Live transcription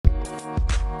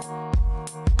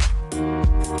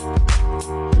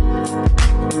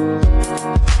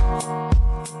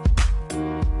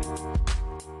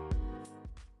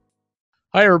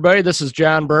Hi, everybody. This is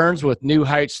John Burns with New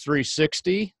Heights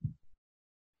 360.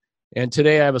 And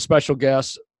today I have a special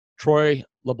guest, Troy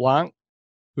LeBlanc,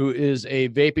 who is a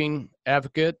vaping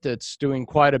advocate that's doing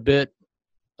quite a bit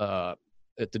at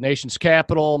the nation's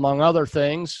capital, among other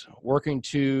things, working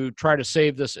to try to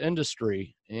save this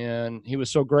industry. And he was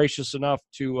so gracious enough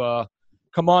to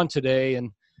come on today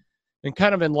and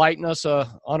kind of enlighten us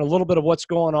on a little bit of what's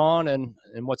going on and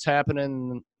what's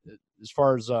happening as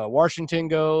far as Washington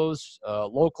goes,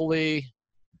 locally,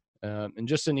 and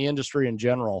just in the industry in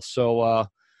general. So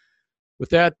with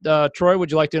that, Troy,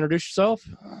 would you like to introduce yourself?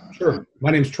 Sure.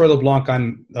 My name is Troy LeBlanc.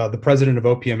 I'm the president of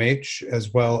OPMH,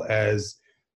 as well as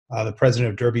the president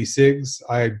of Derby SIGs.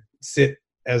 I sit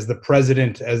as the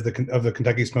president of the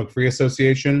Kentucky Smoke Free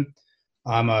Association.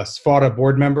 I'm a SFATA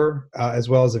board member, as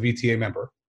well as a VTA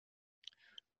member.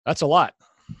 That's a lot.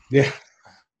 Yeah.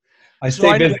 I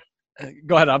stay busy.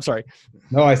 Go ahead. I'm sorry.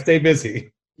 No, I stay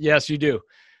busy. Yes, you do.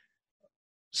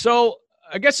 So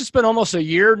I guess it's been almost a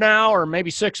year now, or maybe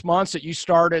 6 months, that you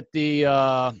started the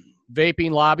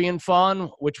Vaping Lobbying Fund,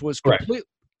 which was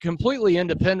completely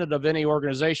independent of any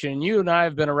organization. And you and I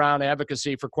have been around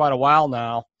advocacy for quite a while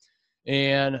now,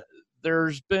 and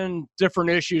there's been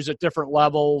different issues at different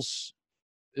levels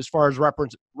as far as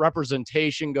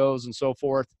representation goes and so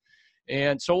forth.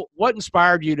 And so what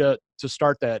inspired you to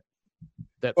start that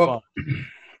fund?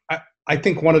 I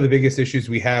think one of the biggest issues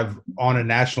we have on a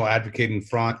national advocating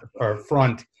front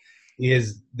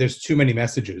is there's too many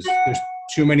messages. There's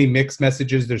too many mixed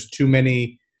messages. There's too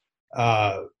many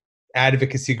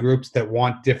advocacy groups that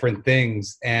want different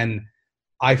things. And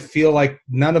I feel like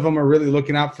none of them are really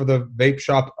looking out for the vape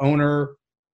shop owner,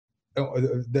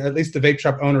 at least the vape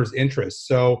shop owner's interests.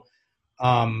 So,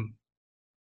 I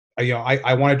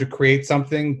wanted to create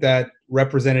something that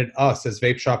represented us as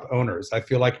vape shop owners. I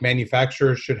feel like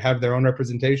manufacturers should have their own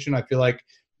representation. I feel like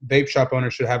vape shop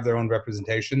owners should have their own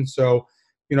representation. So,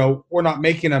 we're not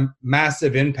making a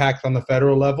massive impact on the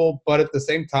federal level, but at the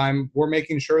same time, we're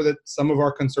making sure that some of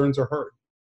our concerns are heard.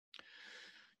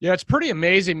 Yeah, it's pretty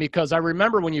amazing because I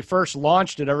remember when you first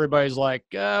launched it, everybody's like,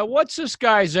 what's this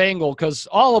guy's angle? Because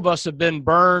all of us have been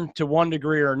burned to one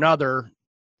degree or another,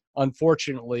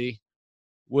 unfortunately,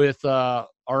 with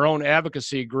our own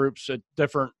advocacy groups at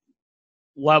different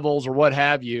levels or what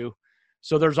have you.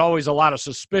 So there's always a lot of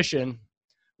suspicion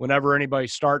whenever anybody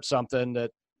starts something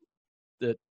that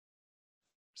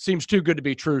seems too good to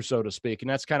be true, so to speak. And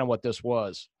that's kind of what this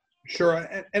was. Sure.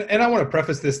 And I want to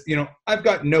preface this, I've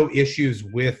got no issues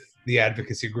with the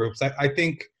advocacy groups. I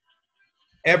think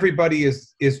everybody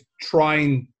is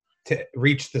trying to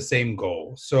reach the same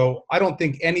goal. So I don't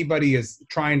think anybody is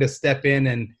trying to step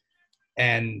in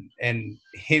and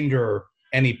hinder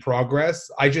any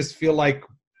progress. I just feel like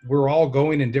we're all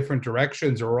going in different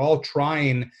directions, or we're all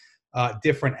trying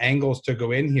different angles to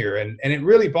go in here. And it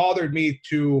really bothered me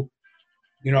to,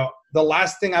 the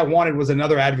last thing I wanted was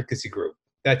another advocacy group.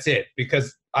 That's it,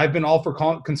 because I've been all for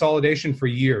consolidation for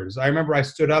years. I remember I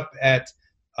stood up at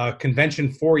a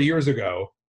convention 4 years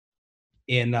ago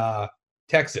in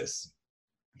Texas,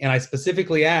 and I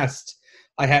specifically asked,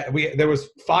 there was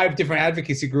 5 different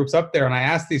advocacy groups up there, and I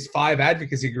asked these 5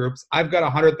 advocacy groups, I've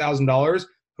got $100,000.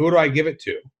 Who do I give it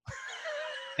to?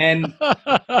 And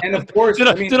of course,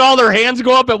 did all their hands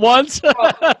go up at once?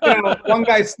 One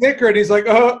guy snickered. He's like,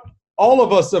 all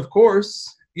of us, of course,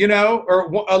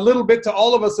 or a little bit to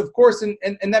all of us, of course.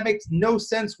 And that makes no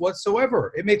sense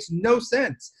whatsoever. It makes no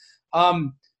sense.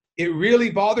 It really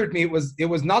bothered me. It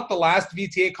was not the last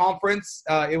VTA conference.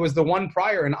 It was the one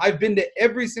prior. And I've been to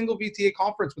every single VTA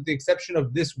conference with the exception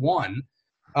of this one,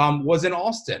 was in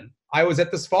Austin. I was at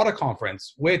the SFATA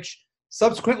conference, which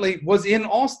subsequently was in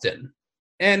Austin.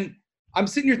 And I'm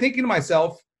sitting here thinking to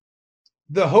myself,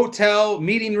 the hotel,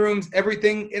 meeting rooms,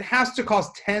 everything, it has to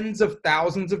cost tens of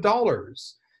thousands of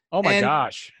dollars. Oh my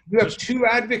gosh. You have 2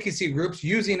 advocacy groups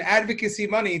using advocacy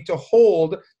money to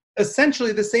hold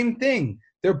essentially the same thing.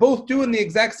 They're both doing the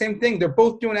exact same thing. They're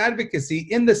both doing advocacy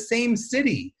in the same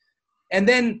city. And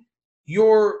then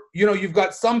you've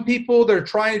got some people that are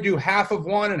trying to do half of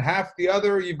one and half the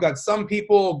other. You've got some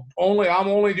people I'm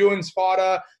only doing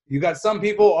SFATA. You've got some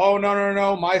people, oh,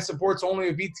 no, my support's only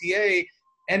a VTA.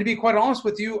 And to be quite honest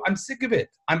with you, I'm sick of it.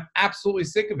 I'm absolutely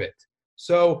sick of it.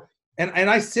 So, and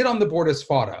I sit on the board as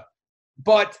SFATA,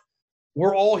 but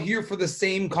we're all here for the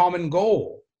same common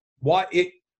goal. Why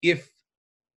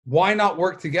not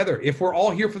work together? If we're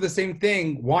all here for the same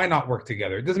thing, why not work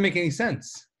together? It doesn't make any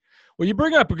sense. Well, you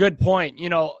bring up a good point.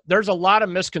 There's a lot of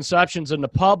misconceptions in the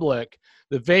public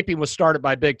that vaping was started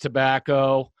by Big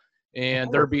Tobacco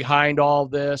and they're behind all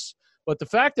this. But the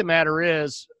fact of the matter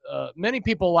is, many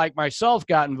people like myself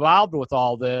got involved with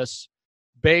all this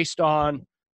based on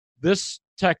this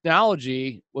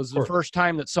technology was the first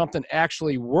time that something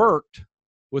actually worked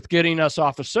with getting us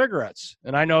off of cigarettes.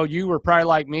 And I know you were probably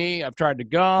like me. I've tried the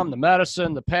gum, the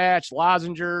medicine, the patch,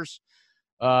 lozenges.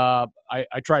 I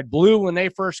tried blue when they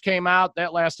first came out.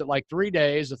 That lasted like 3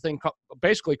 days. The thing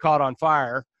basically caught on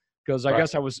fire because I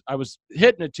guess I was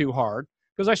hitting it too hard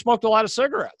because I smoked a lot of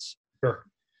cigarettes. Sure.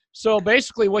 So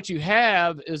basically what you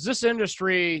have is this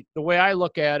industry, the way I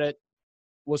look at it,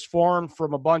 was formed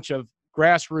from a bunch of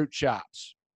grassroots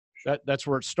shops. That's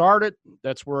where it started.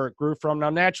 That's where it grew from. Now,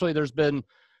 naturally, there's been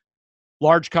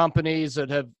large companies that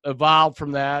have evolved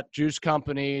from that, juice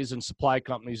companies and supply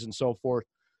companies and so forth.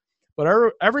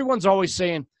 But everyone's always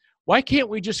saying, why can't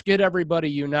we just get everybody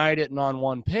united and on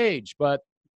one page? But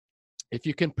if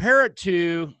you compare it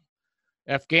to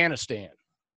Afghanistan,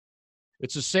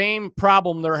 it's the same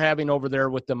problem they're having over there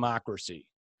with democracy.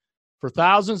 For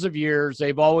thousands of years,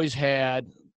 they've always had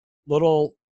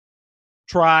little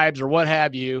tribes or what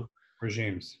have you,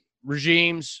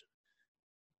 regimes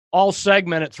all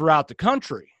segmented throughout the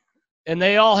country. And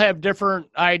they all have different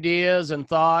ideas and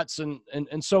thoughts. And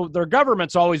so their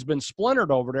government's always been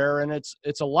splintered over there. And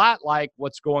it's a lot like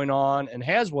what's going on and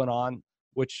has went on,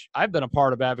 which I've been a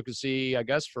part of advocacy, I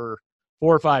guess, for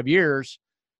 4 or 5 years.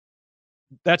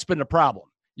 That's been the problem.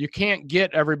 You can't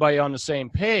get everybody on the same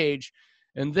page.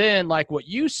 And then, like what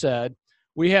you said,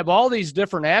 we have all these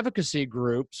different advocacy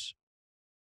groups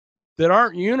that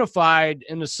aren't unified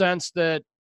in the sense that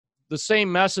the same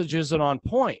message isn't on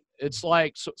point. It's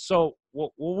like,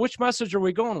 well, which message are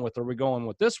we going with? Are we going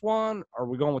with this one? Are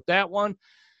we going with that one?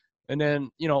 And then,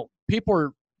 people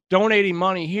are donating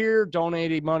money here,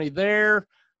 donating money there,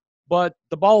 but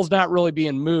the ball's not really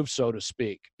being moved, so to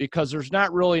speak, because there's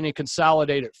not really any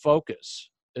consolidated focus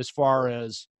as far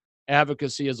as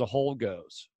advocacy as a whole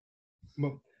goes.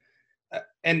 Well,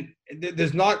 and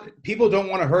there's not, people don't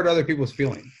want to hurt other people's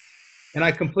feelings. And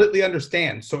I completely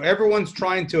understand. So everyone's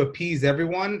trying to appease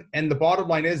everyone. And the bottom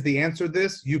line is the answer to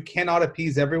this, you cannot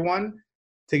appease everyone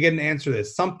to get an answer to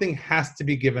this. Something has to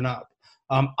be given up.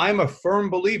 I'm a firm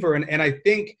believer. And I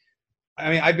think,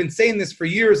 I've been saying this for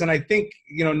years, and I think,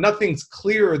 nothing's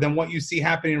clearer than what you see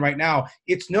happening right now.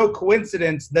 It's no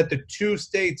coincidence that the 2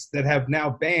 states that have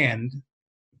now banned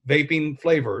vaping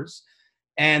flavors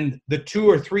and the 2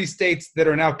 or 3 states that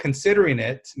are now considering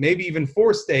it, maybe even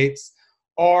 4 states,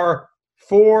 are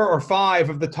 4 or 5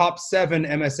 of the top 7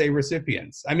 MSA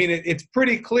recipients. It's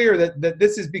pretty clear that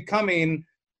this is becoming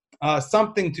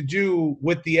something to do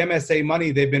with the MSA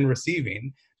money they've been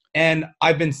receiving. And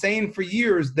I've been saying for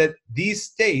years that these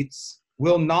states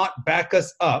will not back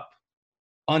us up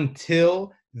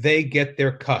until they get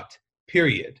their cut,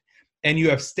 period. And you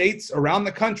have states around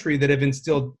the country that have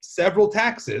instilled several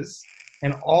taxes,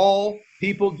 and all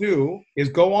people do is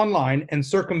go online and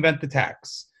circumvent the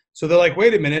tax. So they're like,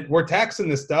 wait a minute, we're taxing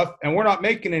this stuff and we're not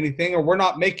making anything, or we're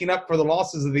not making up for the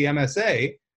losses of the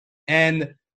MSA.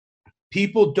 And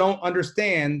people don't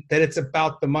understand that it's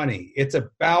about the money. It's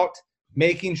about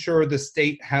making sure the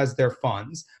state has their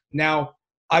funds. Now,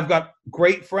 I've got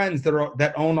great friends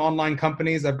that own online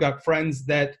companies. I've got friends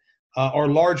that are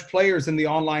large players in the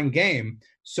online game.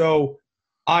 So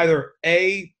either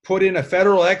A, put in a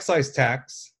federal excise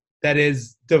tax that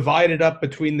is divided up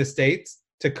between the states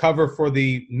to cover for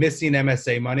the missing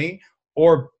MSA money,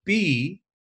 or B,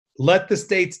 let the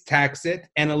states tax it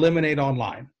and eliminate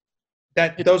online.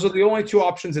 Those are the only 2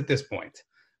 options at this point.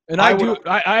 And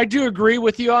I do agree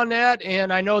with you on that.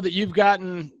 And I know that you've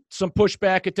gotten some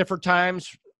pushback at different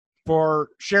times for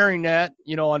sharing that,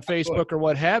 on Facebook or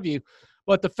what have you.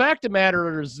 But the fact of the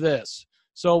matter is this.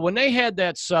 So when they had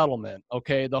that settlement,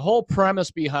 okay, the whole premise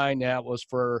behind that was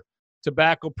for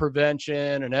tobacco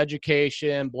prevention and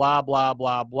education, blah, blah,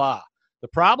 blah, blah. The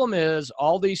problem is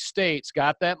all these states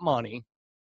got that money,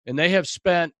 and they have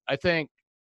spent, I think,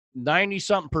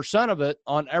 90-something% of it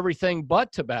on everything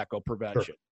but tobacco prevention.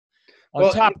 Sure.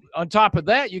 On top of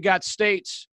that, you got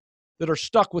states that are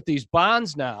stuck with these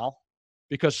bonds now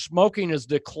because smoking is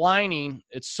declining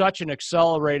at such an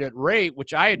accelerated rate,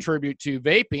 which I attribute to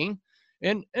vaping,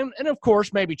 and of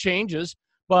course maybe changes,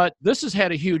 but this has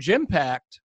had a huge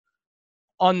impact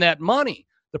on that money.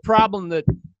 The problem that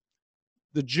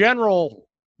the general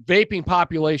vaping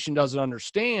population doesn't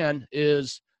understand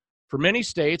is for many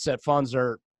states that funds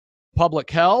their public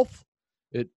health,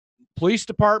 police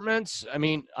departments.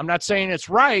 I'm not saying it's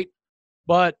right,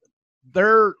 but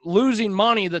they're losing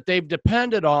money that they've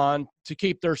depended on to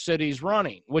keep their cities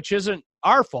running, which isn't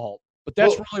our fault, but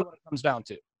that's really what it comes down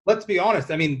to. Let's be honest.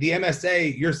 The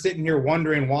MSA, you're sitting here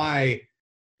wondering why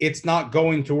it's not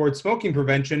going towards smoking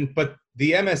prevention, but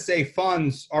the MSA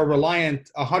funds are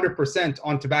reliant 100%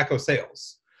 on tobacco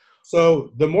sales.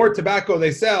 So the more tobacco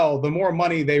they sell, the more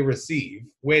money they receive,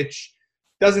 which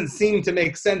doesn't seem to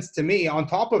make sense to me. On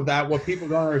top of that, what people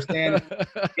don't understand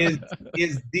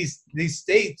is these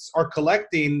states are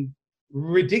collecting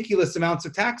ridiculous amounts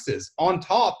of taxes on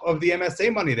top of the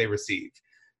MSA money they receive.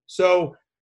 So,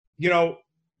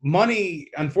 money,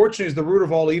 unfortunately, is the root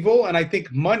of all evil, and I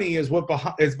think money is what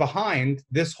is behind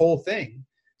this whole thing.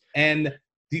 And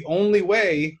the only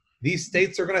way these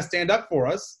states are going to stand up for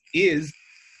us is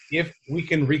if we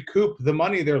can recoup the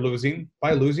money they're losing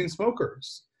by losing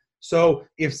smokers. So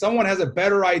if someone has a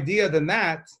better idea than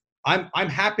that, I'm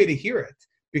happy to hear it,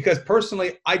 because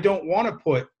personally, I don't want to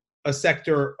put a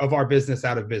sector of our business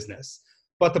out of business.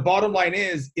 But the bottom line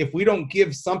is, if we don't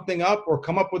give something up or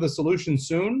come up with a solution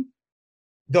soon,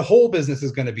 the whole business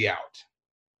is going to be out.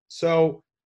 So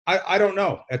I don't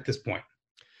know at this point.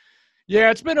 Yeah,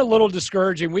 it's been a little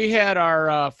discouraging. We had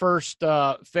our first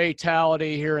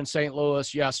fatality here in St.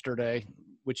 Louis yesterday,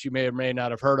 which you may or may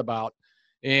not have heard about.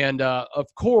 And, of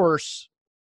course,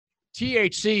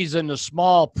 THC is in the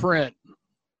small print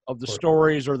of the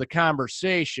stories or the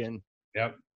conversation.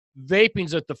 Yep.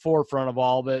 Vaping's at the forefront of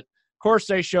all of it. Of course,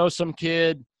 they show some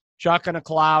kid chucking a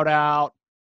cloud out,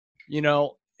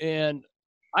 and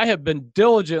I have been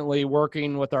diligently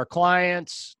working with our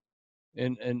clients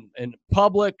and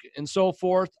public and so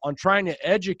forth on trying to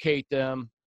educate them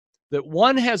that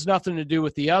one has nothing to do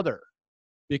with the other,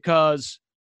 because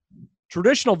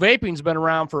traditional vaping's been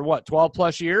around for 12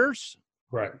 plus years.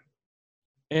 Right.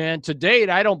 And to date,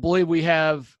 I don't believe we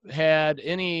have had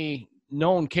any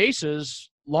known cases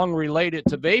long related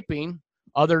to vaping,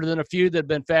 other than a few that have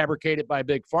been fabricated by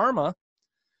Big Pharma.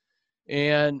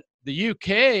 And the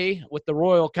UK, with the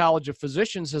Royal College of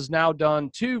Physicians, has now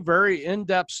done 2 very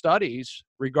in-depth studies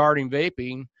regarding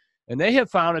vaping, and they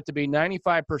have found it to be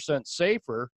 95%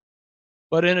 safer.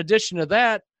 But in addition to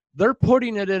that, they're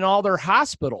putting it in all their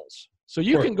hospitals. So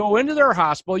you can go into their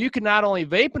hospital. You can not only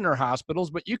vape in their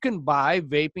hospitals, but you can buy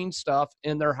vaping stuff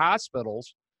in their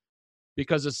hospitals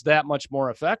because it's that much more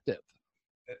effective.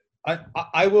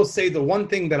 I will say the one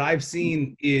thing that I've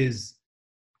seen is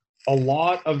a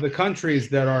lot of the countries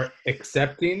that are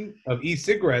accepting of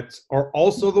e-cigarettes are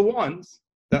also the ones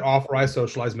that authorize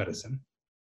socialized medicine.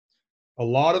 A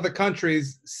lot of the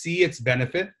countries see its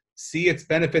benefit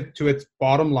to its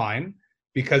bottom line,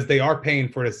 because they are paying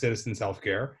for the citizens'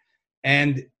 healthcare.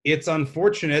 And it's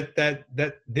unfortunate that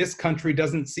this country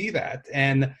doesn't see that.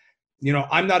 And,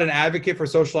 I'm not an advocate for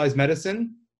socialized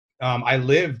medicine. I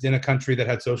lived in a country that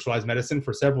had socialized medicine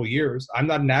for several years. I'm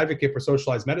not an advocate for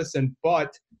socialized medicine,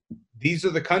 but these are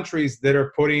the countries that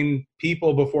are putting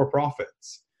people before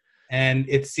profits. And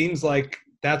it seems like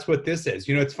that's what this is.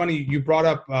 It's funny, you brought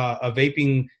up a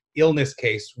vaping illness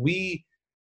case. We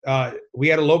had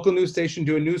a local news station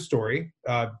do a news story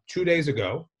 2 days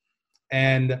ago,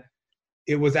 and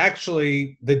it was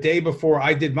actually the day before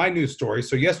I did my news story.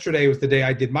 So yesterday was the day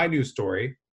I did my news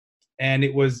story, and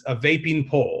it was a vaping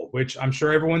poll, which I'm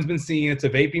sure everyone's been seeing. It's a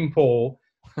vaping poll,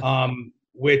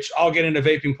 which I'll get into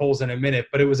vaping polls in a minute,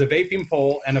 but it was a vaping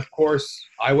poll. And of course,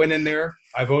 I went in there,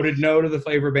 I voted no to the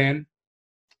flavor ban,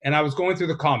 and I was going through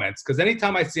the comments, because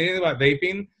anytime I see anything about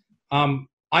vaping,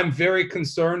 I'm very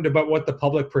concerned about what the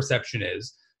public perception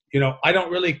is. I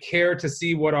don't really care to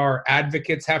see what our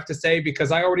advocates have to say,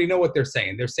 because I already know what they're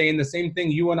saying. They're saying the same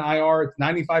thing you and I are. It's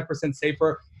 95%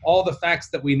 safer, all the facts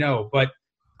that we know. But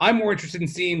I'm more interested in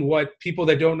seeing what people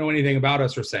that don't know anything about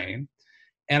us are saying.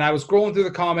 And I was scrolling through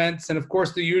the comments, and of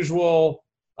course the usual,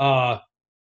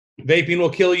 vaping will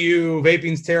kill you,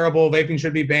 vaping's terrible, vaping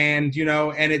should be banned,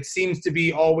 and it seems to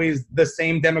be always the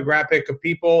same demographic of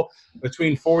people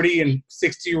between 40 and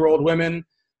 60-year-old women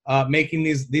making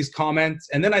these comments.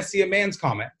 And then I see a man's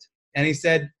comment, and he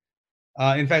said,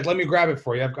 in fact, let me grab it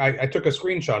for you. I took a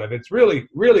screenshot of it. It's really,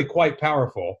 really quite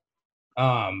powerful.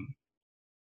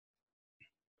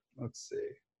 Let's see.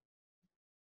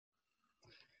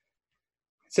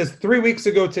 It says, 3 weeks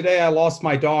ago today, I lost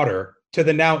my daughter to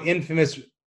the now infamous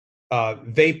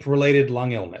vape-related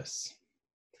lung illness.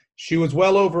 She was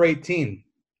well over 18.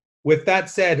 With that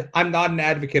said, I'm not an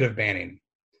advocate of banning.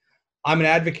 I'm an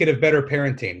advocate of better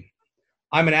parenting.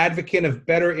 I'm an advocate of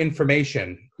better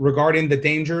information regarding the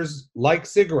dangers, like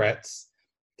cigarettes.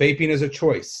 Vaping is a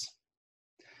choice.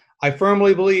 I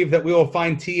firmly believe that we will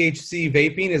find THC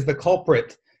vaping is the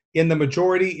culprit in the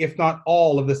majority, if not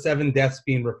all, of the 7 deaths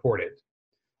being reported.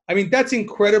 I mean, that's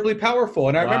incredibly powerful.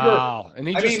 And I remember, and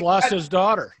he lost his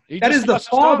daughter. That is the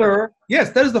father. Yes,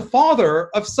 that is the father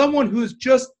of someone who's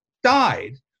just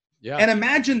died. Yeah. And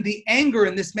imagine the anger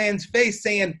in this man's face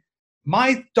saying,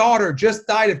 My daughter just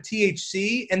died of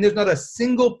THC, and there's not a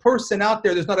single person out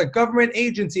there, there's not a government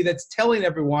agency that's telling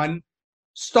everyone,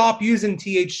 stop using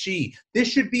THC. This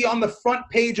should be on the front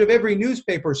page of every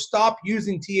newspaper. Stop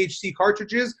using THC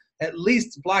cartridges, at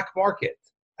least black market.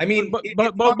 I mean,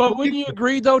 but wouldn't you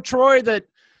agree though, Troy, that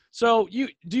do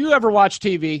you ever watch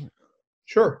TV?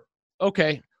 Sure.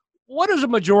 Okay. What is the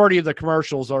majority of the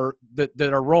commercials that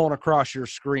are rolling across your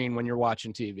screen when you're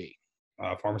watching TV?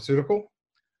 Pharmaceutical.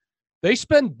 They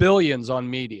spend billions on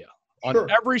media. On Sure.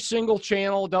 every single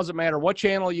channel. It doesn't matter what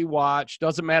channel you watch,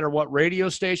 doesn't matter what radio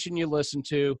station you listen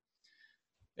to.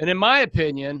 And in my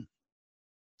opinion,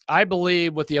 I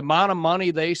believe with the amount of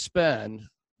money they spend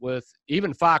with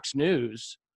even Fox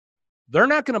News, they're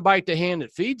not going to bite the hand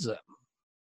that feeds them.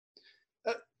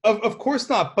 Of course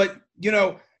not. But,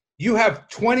 you have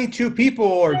 22 people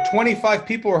or 25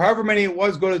 people or however many it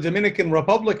was go to Dominican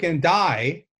Republic and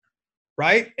die,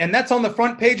 right? And that's on the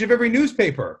front page of every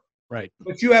newspaper. Right.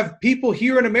 But you have people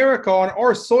here in America on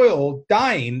our soil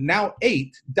dying, now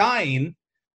 8, dying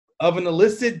of an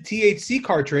illicit THC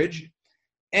cartridge,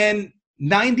 and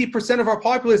 90% of our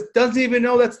populace doesn't even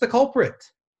know that's the culprit.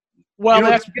 Well,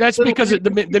 that's because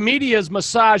the media is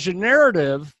massaged a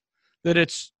narrative that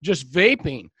it's just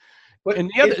vaping. But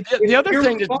and the other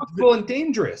thing is irresponsible and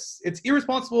dangerous. It's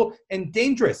irresponsible and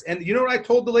dangerous. And you know what I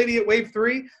told the lady at Wave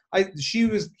 3? She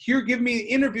was here giving me an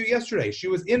interview yesterday. She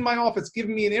was in my office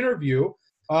giving me an interview.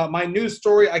 My news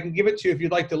story, I can give it to you if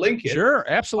you'd like to link it. Sure,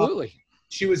 absolutely.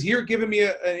 She was here giving me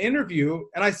an interview,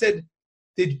 and I said,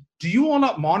 do you all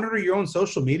not monitor your own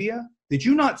social media? Did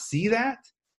you not see that?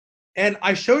 And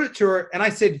I showed it to her, and I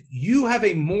said, you have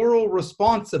a moral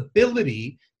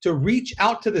responsibility to reach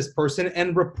out to this person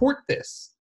and report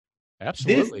this.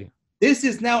 Absolutely. This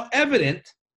is now evident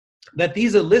that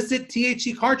these illicit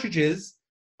THC cartridges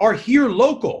are here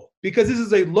local, because this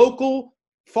is a local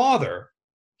father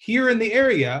here in the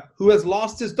area who has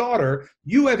lost his daughter.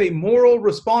 You have a moral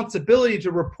responsibility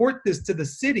to report this to the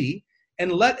city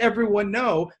and let everyone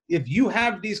know, if you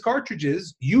have these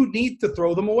cartridges, you need to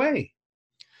throw them away.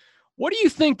 What do you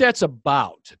think that's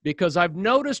about? Because I've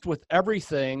noticed with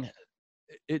everything,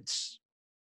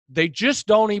 they just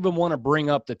don't even want to bring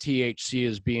up the THC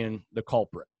as being the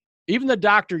culprit. Even the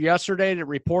doctor yesterday that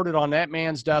reported on that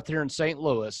man's death here in St.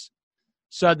 Louis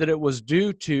said that it was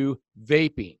due to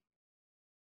vaping.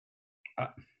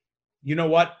 You know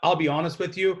what? I'll be honest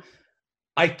with you.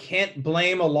 I can't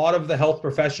blame a lot of the health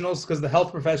professionals, because the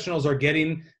health professionals are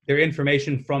getting their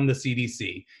information from the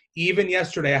CDC. Even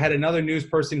yesterday, I had another news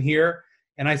person here,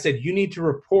 and I said, you need to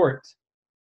report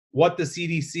what the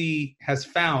CDC has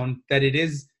found, that it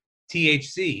is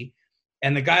THC.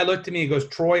 And the guy looked at me and goes,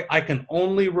 Troy, I can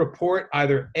only report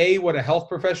either A, what a health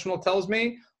professional tells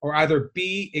me, or either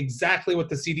B, exactly what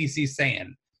the CDC is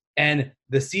saying. And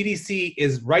the CDC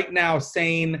is right now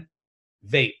saying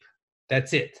vape.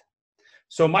 That's it.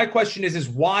 So my question is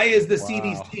why is the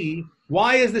CDC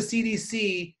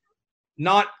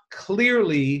not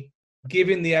clearly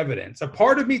giving the evidence? A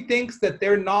part of me thinks that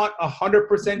they're not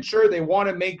 100% sure. They want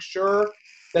to make sure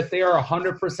that they are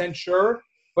 100% sure.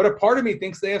 But a part of me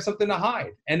thinks they have something to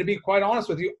hide. And to be quite honest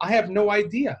with you, I have no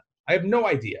idea.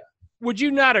 Would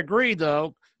you not agree,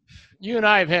 though? You and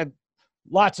I have had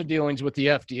lots of dealings with the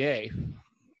FDA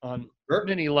on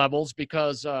many levels,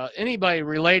 because anybody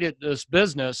related to this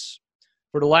business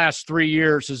for the last 3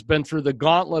 years has been through the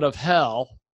gauntlet of hell,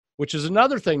 which is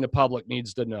another thing the public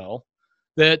needs to know,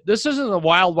 that this isn't the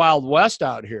wild, wild west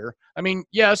out here. I mean,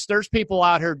 yes, there's people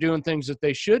out here doing things that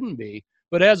they shouldn't be,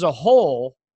 but as a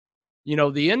whole,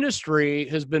 the industry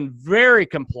has been very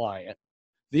compliant.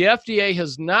 The FDA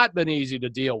has not been easy to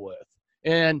deal with.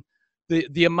 And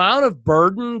the amount of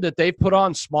burden that they put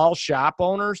on small shop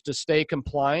owners to stay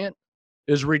compliant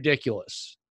is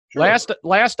ridiculous. Sure.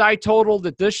 Last I totaled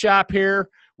at this shop here,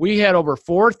 we had over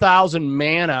 4,000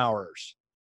 man hours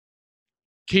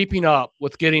keeping up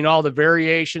with getting all the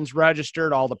variations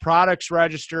registered, all the products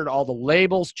registered, all the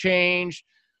labels changed,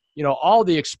 all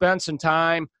the expense and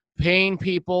time, paying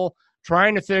people,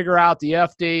 trying to figure out the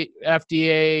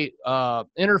FDA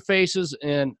interfaces.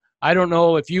 And I don't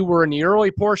know if you were in the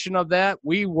early portion of that.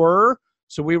 We were.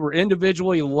 So we were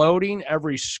individually loading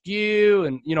every SKU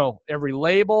and, every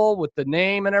label with the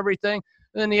name and everything.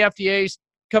 And then the FDA's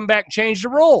come back and changed the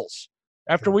rules.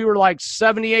 After we were like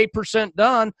 78%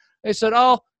 done, they said,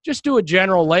 oh, just do a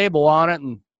general label on it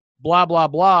and blah, blah,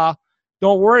 blah.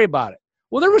 Don't worry about it.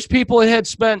 Well, there was people that had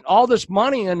spent all this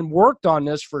money and worked on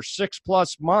this for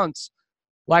 6+ months,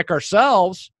 like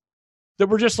ourselves, that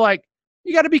were just like,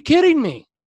 you got to be kidding me.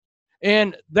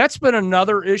 And that's been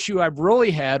another issue I've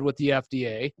really had with the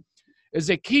FDA, is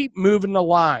they keep moving the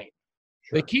line.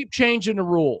 They keep changing the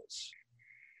rules.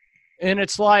 And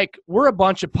it's like we're a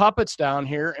bunch of puppets down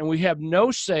here, and we have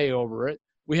no say over it.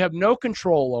 We have no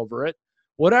control over it.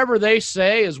 Whatever they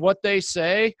say is what they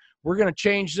say. We're going to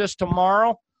change this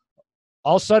tomorrow.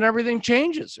 All of a sudden, everything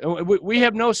changes. We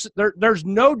have there's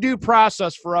no due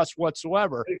process for us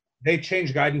whatsoever. They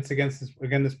changed guidance again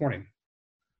this morning.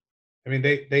 I mean,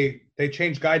 they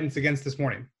changed guidance against this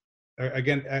morning.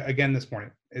 Again this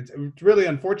morning. It's really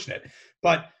unfortunate.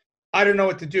 But I don't know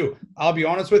what to do. I'll be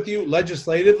honest with you.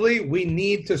 Legislatively, we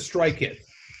need to strike it.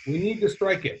 We need to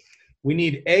strike it. We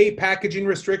need A, packaging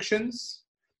restrictions.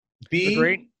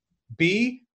 B,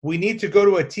 we need to go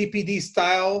to a TPD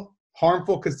style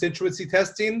harmful constituency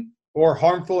testing or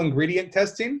harmful ingredient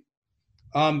testing.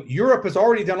 Europe has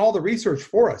already done all the research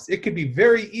for us. It could be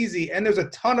very easy. And there's a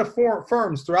ton of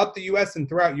firms throughout the US and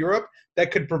throughout Europe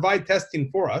that could provide testing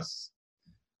for us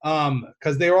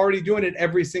because they're already doing it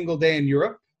every single day in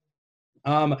Europe.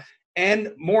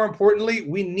 And more importantly,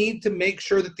 we need to make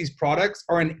sure that these products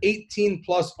are in 18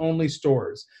 plus only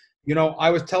stores. You know, I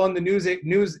was telling the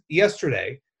news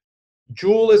yesterday,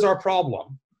 Juul is our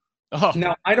problem. Oh.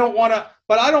 Now, I don't want to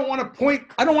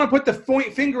put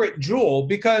the finger at Juul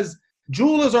because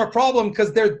Juul is our problem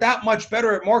because they're that much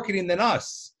better at marketing than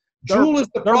us. Juul is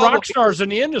the problem. They're rock stars in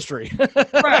the industry.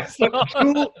 Correct. But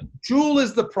Juul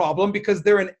is the problem because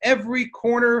they're in every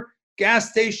corner,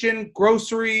 gas station,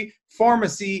 grocery,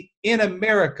 pharmacy in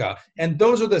America. And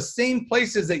those are the same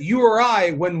places that you or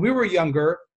I, when we were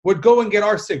younger, would go and get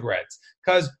our cigarettes.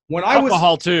 Because when I was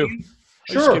alcohol too.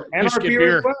 Sure, and our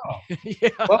beer as well. Yeah.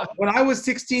 Well, when I was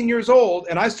 16 years old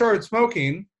and I started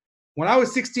smoking, when I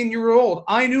was 16 years old,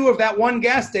 I knew of that one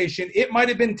gas station. It might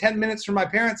have been 10 minutes from my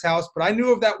parents' house, but I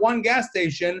knew of that one gas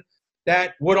station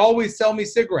that would always sell me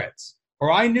cigarettes.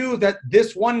 Or I knew that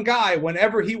this one guy,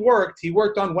 whenever he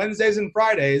worked on Wednesdays and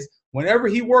Fridays. Whenever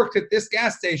he worked at this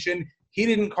gas station, he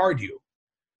didn't card you.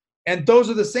 And those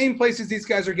are the same places these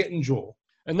guys are getting Juul.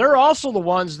 And they're also the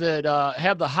ones that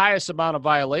have the highest amount of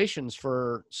violations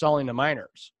for selling to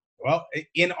minors. Well,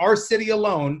 in our city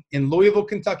alone, in Louisville,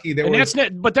 Kentucky,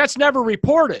 but that's never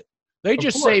reported. They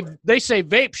just say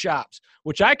vape shops,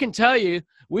 which I can tell you,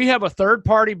 we have a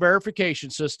third-party verification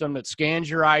system that scans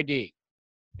your ID,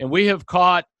 and we have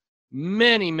caught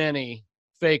many, many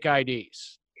fake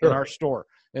IDs in our store,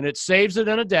 and it saves it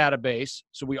in a database,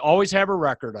 so we always have a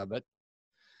record of it.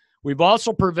 We've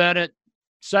also prevented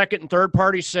second and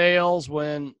third-party sales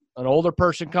when an older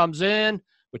person comes in,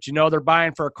 but you know they're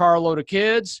buying for a carload of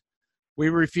kids. We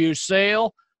refuse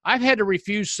sale. I've had to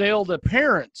refuse sale to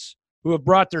parents who have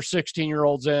brought their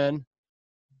 16-year-olds in,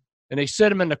 and they sit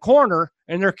them in the corner,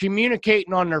 and they're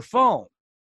communicating on their phone.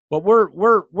 But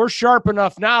we're sharp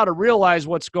enough now to realize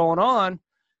what's going on,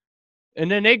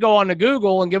 and then they go on to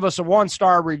Google and give us a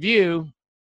 1-star review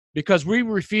because we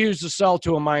refuse to sell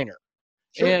to a minor.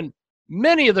 Sure. And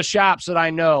many of the shops that I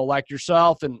know, like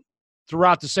yourself and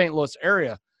throughout the St. Louis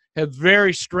area, have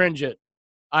very stringent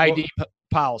ID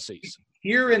policies.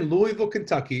 Here in Louisville,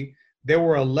 Kentucky, there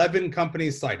were 11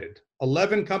 companies cited.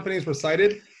 11 companies were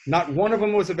cited. Not one of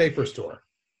them was a vapor store.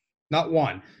 Not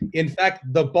one. In fact,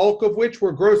 the bulk of which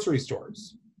were grocery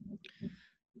stores.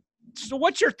 So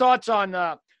what's your thoughts on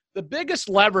the biggest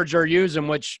leverage they're using,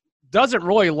 which doesn't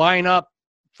really line up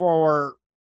for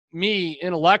me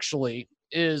intellectually,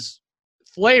 is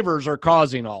flavors are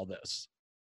causing all this.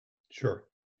 Sure.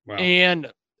 Wow.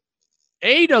 And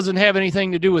A doesn't have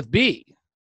anything to do with B,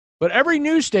 but every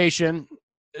news station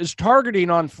is targeting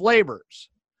on flavors.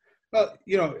 Well,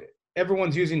 you know,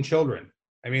 everyone's using children.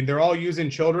 I mean, they're all using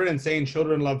children and saying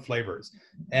children love flavors.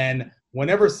 And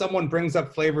whenever someone brings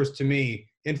up flavors to me,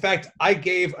 in fact, I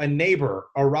gave a neighbor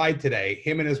a ride today,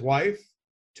 him and his wife,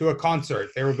 to a concert.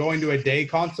 They were going to a day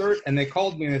concert, and they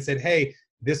called me and they said, hey,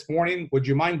 this morning, would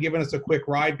you mind giving us a quick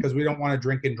ride because we don't want to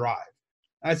drink and drive?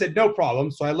 And I said, no problem.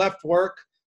 So I left work.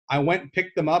 I went and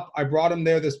picked them up. I brought them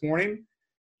there this morning.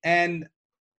 And,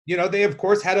 you know, they, of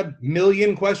course, had a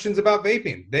million questions about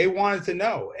vaping. They wanted to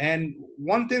know. And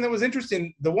one thing that was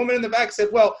interesting, the woman in the back said,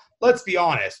 well, let's be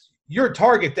honest. Your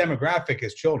target demographic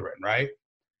is children, right?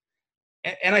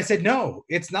 And I said, no,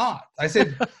 it's not. I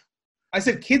said,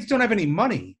 kids don't have any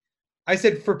money. I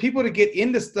said, for people to get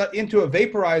into a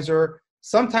vaporizer,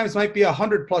 sometimes might be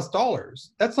 $100+.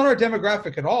 That's not our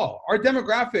demographic at all. Our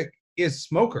demographic is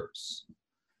smokers.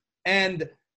 And,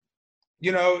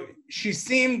 you know, she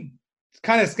seemed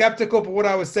kind of skeptical of what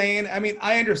I was saying. I mean,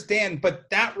 I understand, but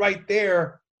that right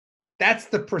there, that's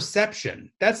the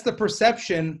perception. That's the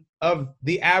perception of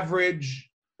the average,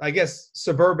 I guess,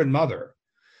 suburban mother,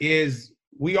 is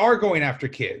we are going after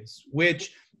kids,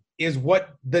 which is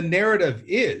what the narrative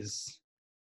is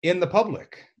in the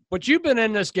public. But you've been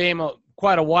in this game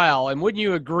quite a while, and wouldn't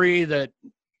you agree that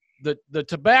the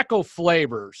tobacco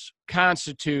flavors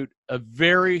constitute a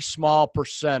very small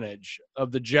percentage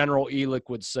of the general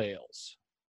e-liquid sales?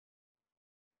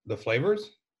 The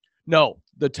flavors? No,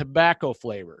 the tobacco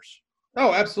flavors.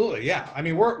 Oh, absolutely. Yeah. I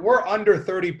mean, we're under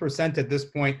 30% at this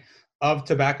point of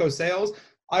tobacco sales.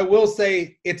 I will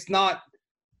say it's not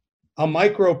a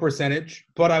micro percentage,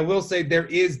 but I will say there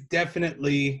is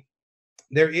definitely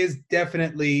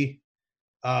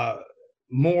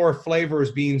more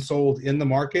flavors being sold in the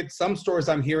market. Some stores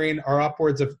I'm hearing are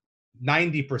upwards of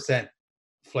 90%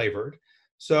 flavored.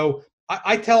 So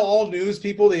I tell all news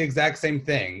people the exact same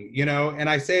thing, and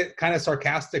I say it kind of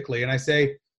sarcastically. And I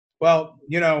say, well,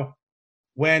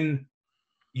 when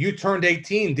you turned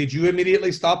 18, did you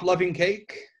immediately stop loving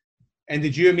cake? And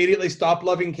did you immediately stop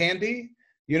loving candy?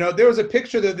 There was a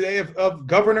picture the other day of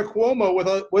Governor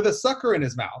Cuomo with a sucker in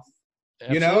his mouth.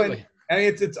 Absolutely. And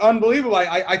it's unbelievable.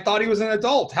 I thought he was an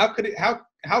adult. How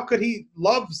could he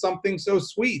love something so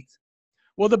sweet?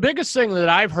 Well, the biggest thing that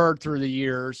I've heard through the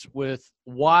years with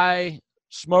why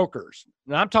smokers,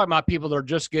 and I'm talking about people that are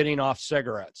just getting off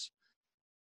cigarettes,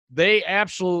 they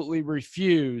absolutely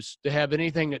refuse to have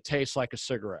anything that tastes like a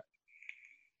cigarette.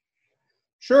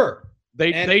 Sure.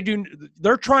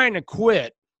 They're trying to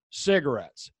quit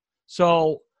cigarettes.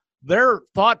 So their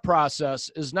thought process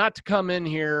is not to come in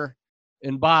here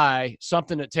and buy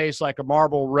something that tastes like a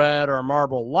Marlboro Red or a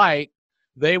Marlboro Light.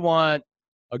 They want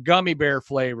a gummy bear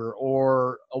flavor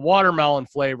or a watermelon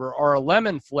flavor or a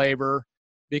lemon flavor,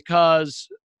 because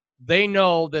they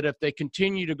know that if they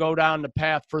continue to go down the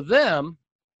path for them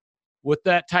with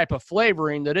that type of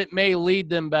flavoring, that it may lead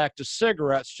them back to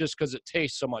cigarettes just because it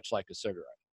tastes so much like a cigarette.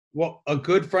 Well, a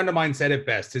good friend of mine said it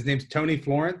best. His name's Tony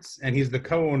Florence, and he's the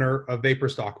co-owner of Vapor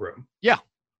Stock Room. Yeah.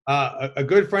 A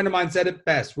good friend of mine said it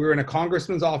best. We were in a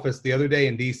congressman's office the other day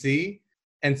in D.C.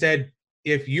 and said,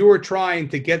 if you were trying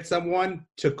to get someone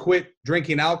to quit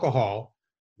drinking alcohol,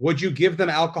 would you give them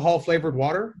alcohol-flavored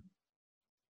water?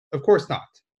 Of course not.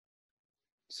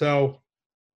 So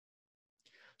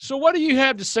what do you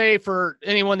have to say for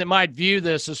anyone that might view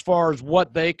this as far as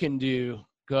what they can do?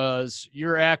 Because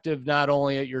you're active not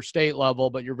only at your state level,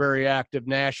 but you're very active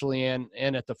nationally and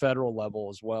at the federal level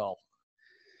as well.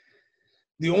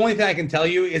 The only thing I can tell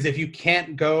you is if you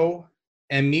can't go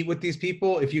and meet with these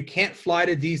people, if you can't fly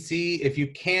to DC, if you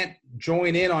can't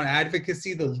join in on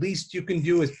advocacy, the least you can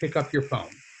do is pick up your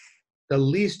phone. The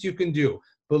least you can do.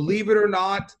 Believe it or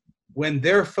not, when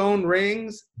their phone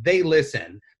rings, they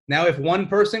listen. Now, if one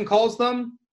person calls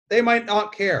them, they might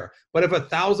not care. But if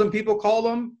 1,000 people call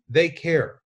them, they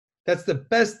care. That's the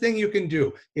best thing you can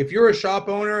do. If you're a shop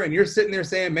owner and you're sitting there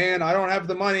saying, man, I don't have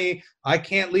the money, I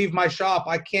can't leave my shop,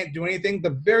 I can't do anything,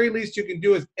 the very least you can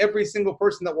do is every single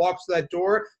person that walks through that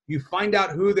door, you find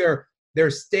out who their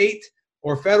state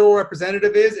or federal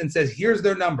representative is and says, here's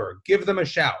their number, give them a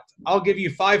shout. I'll give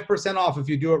you 5% off if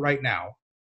you do it right now.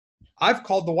 I've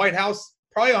called the White House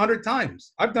probably 100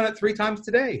 times. I've done it 3 times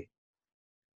today.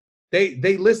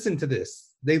 They listen to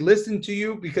this. They listen to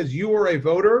you because you are a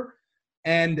voter.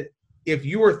 And if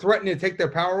you are threatening to take their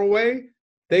power away,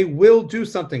 they will do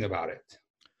something about it.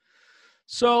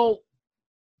 So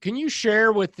can you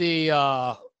share with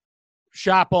the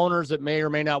shop owners that may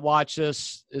or may not watch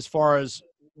this as far as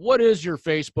what is your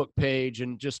Facebook page,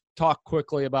 and just talk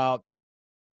quickly about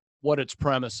what its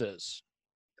premise is?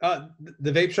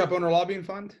 The Vape Shop Owner Lobbying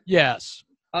Fund? Yes.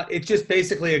 It's just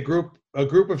basically a group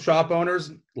of shop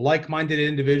owners, like-minded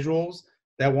individuals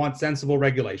that want sensible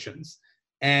regulations.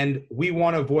 And we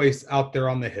want a voice out there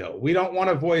on the Hill. We don't want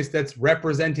a voice that's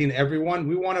representing everyone.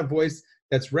 We want a voice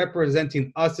that's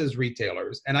representing us as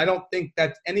retailers. And I don't think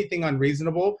that's anything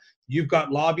unreasonable. You've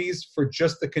got lobbies for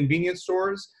just the convenience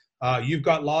stores. You've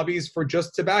got lobbies for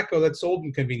just tobacco that's sold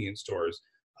in convenience stores.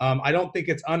 I don't think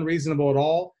it's unreasonable at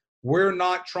all. We're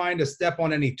not trying to step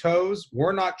on any toes.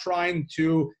 We're not trying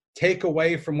to take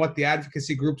away from what the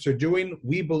advocacy groups are doing.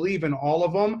 We believe in all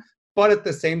of them. But at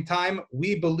the same time,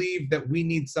 we believe that we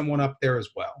need someone up there as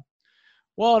well.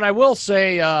 Well, and I will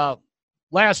say,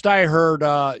 last I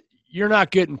heard, you're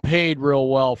not getting paid real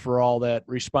well for all that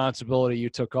responsibility you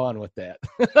took on with that.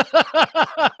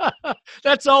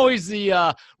 That's always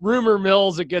the rumor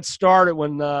mills that get started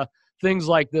when things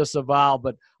like this evolve.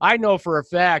 But I know for a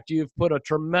fact you've put a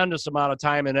tremendous amount of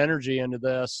time and energy into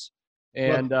this.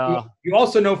 And you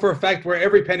also know for a fact where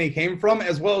every penny came from,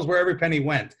 as well as where every penny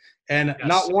went. And yes,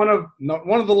 not one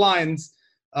of the lines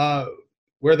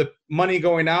where the money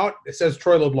going out, it says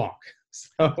Troy LeBlanc.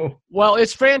 So well,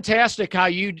 it's fantastic how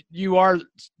you are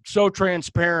so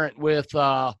transparent with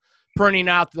printing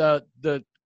out the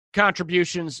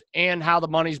contributions and how the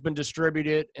money's been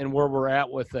distributed and where we're at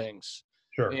with things.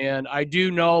 Sure. And I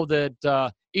do know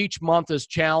that each month is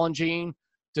challenging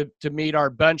to meet our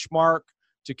benchmark,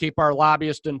 to keep our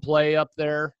lobbyists in play up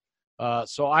there.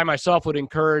 So I myself would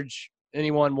encourage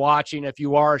anyone watching, if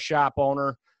you are a shop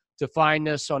owner, to find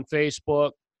this on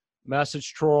Facebook,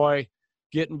 message Troy,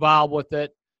 get involved with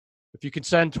it. If you can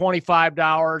send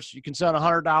 $25, you can send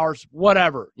 $100,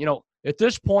 whatever. At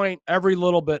this point, every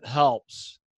little bit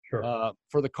helps. Sure.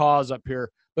 For the cause up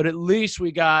here. But at least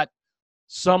we got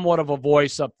somewhat of a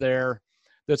voice up there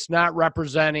that's not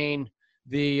representing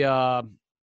the, I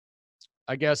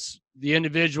guess, the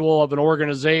individual of an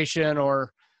organization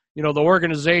or, the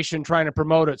organization trying to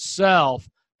promote itself.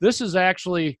 This is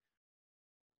actually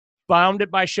founded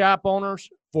by shop owners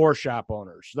for shop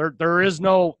owners. There is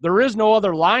no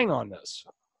other line on this.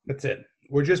 That's it.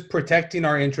 We're just protecting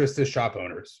our interests as shop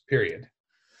owners, period.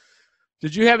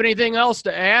 Did you have anything else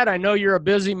to add? I know you're a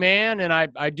busy man, and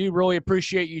I do really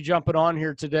appreciate you jumping on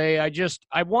here today.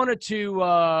 I wanted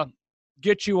to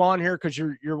get you on here because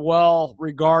you're well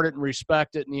regarded and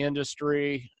respected in the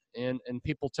industry, and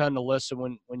people tend to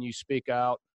listen when you speak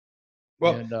out.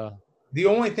 Well, the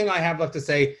only thing I have left to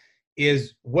say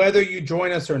is whether you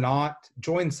join us or not,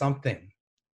 join something.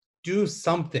 Do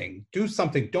something. Do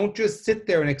something. Don't just sit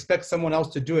there and expect someone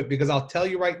else to do it, because I'll tell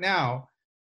you right now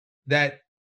that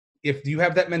if you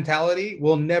have that mentality,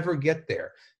 we'll never get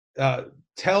there.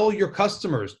 Tell your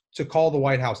customers to call the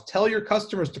White House. Tell your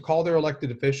customers to call their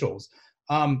elected officials.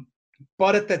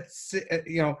 But at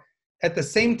the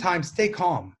same time, stay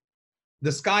calm.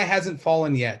 The sky hasn't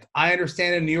fallen yet. I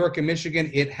understand in New York and Michigan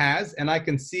it has, and I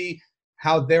can see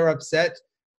how they're upset,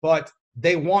 but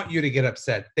they want you to get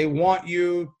upset. They want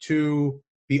you to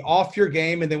be off your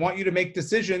game, and they want you to make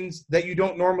decisions that you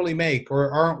don't normally make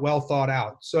or aren't well thought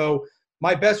out. So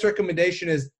my best recommendation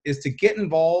is to get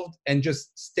involved and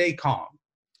just stay calm,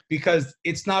 because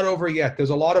it's not over yet. There's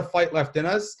a lot of fight left in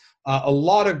us. A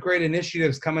lot of great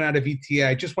initiatives coming out of ETA.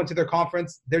 I just went to their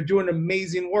conference. They're doing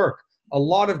amazing work. A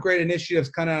lot of great initiatives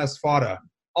coming out of SFATA.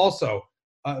 Also,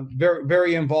 very,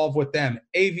 very involved with them.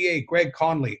 AVA, Greg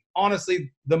Conley,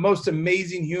 honestly, the most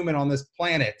amazing human on this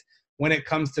planet when it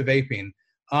comes to vaping.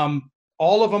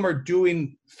 All of them are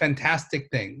doing fantastic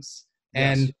things.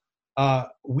 Yes. And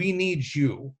we need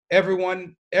you.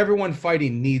 Everyone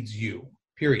fighting needs you,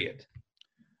 period.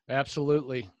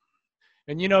 Absolutely.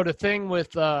 And, the thing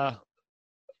with that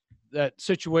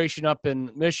situation up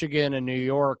in Michigan and New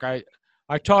York,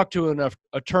 I talked to an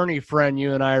attorney friend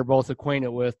you and I are both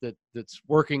acquainted with that's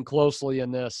working closely in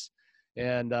this.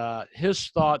 And his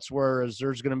thoughts were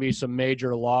there's going to be some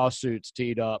major lawsuits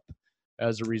teed up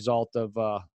as a result of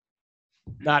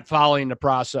not following the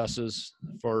processes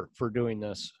for doing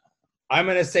this. I'm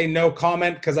going to say no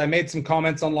comment, because I made some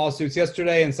comments on lawsuits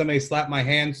yesterday and somebody slapped my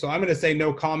hand. So I'm going to say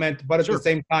no comment. But at the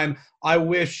same time, I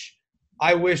wish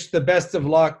the best of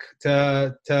luck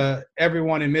to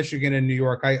everyone in Michigan and New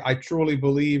York. I truly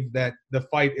believe that the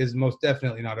fight is most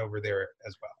definitely not over there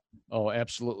as well. Oh,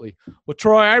 absolutely. Well,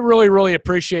 Troy, I really, really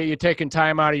appreciate you taking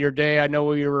time out of your day. I know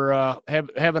we were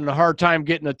having a hard time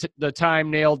getting the time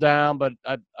nailed down, but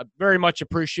I very much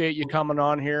appreciate you coming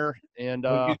on here. And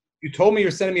you told me you're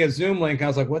sending me a Zoom link. I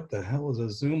was like, what the hell is a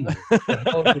Zoom link?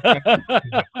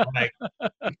 Like,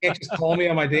 you can't just call me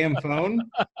on my damn phone.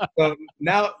 So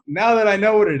now that I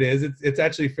know what it is, it's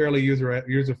actually fairly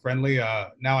user friendly.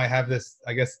 Now I have this,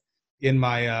 I guess, in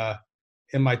my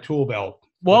tool belt.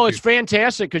 Well, it's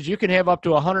fantastic because you can have up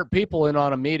to 100 people in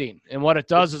on a meeting. And what it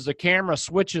does is the camera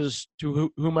switches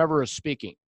to whomever is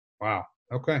speaking. Wow.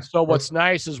 Okay. So what's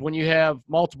nice is when you have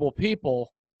multiple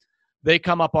people, they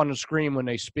come up on the screen when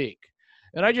they speak.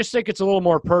 And I just think it's a little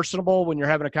more personable when you're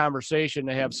having a conversation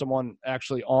to have someone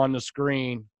actually on the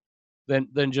screen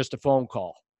than just a phone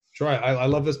call. Sure. I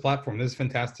love this platform. This is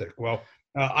fantastic. Well,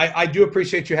 I do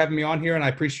appreciate you having me on here, and I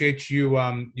appreciate you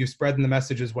spreading the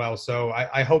message as well. So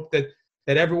I hope that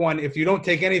everyone, if you don't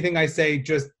take anything I say,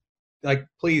 just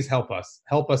please help us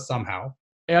somehow.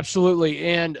 Absolutely.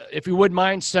 And if you wouldn't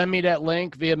mind, send me that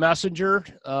link via Messenger,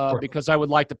 because I would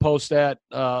like to post that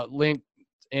link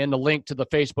and the link to the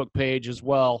Facebook page as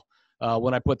well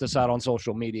when I put this out on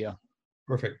social media.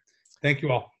 Perfect. Thank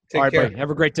you all. All right, Take care. buddy.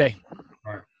 Have a great day.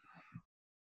 All right.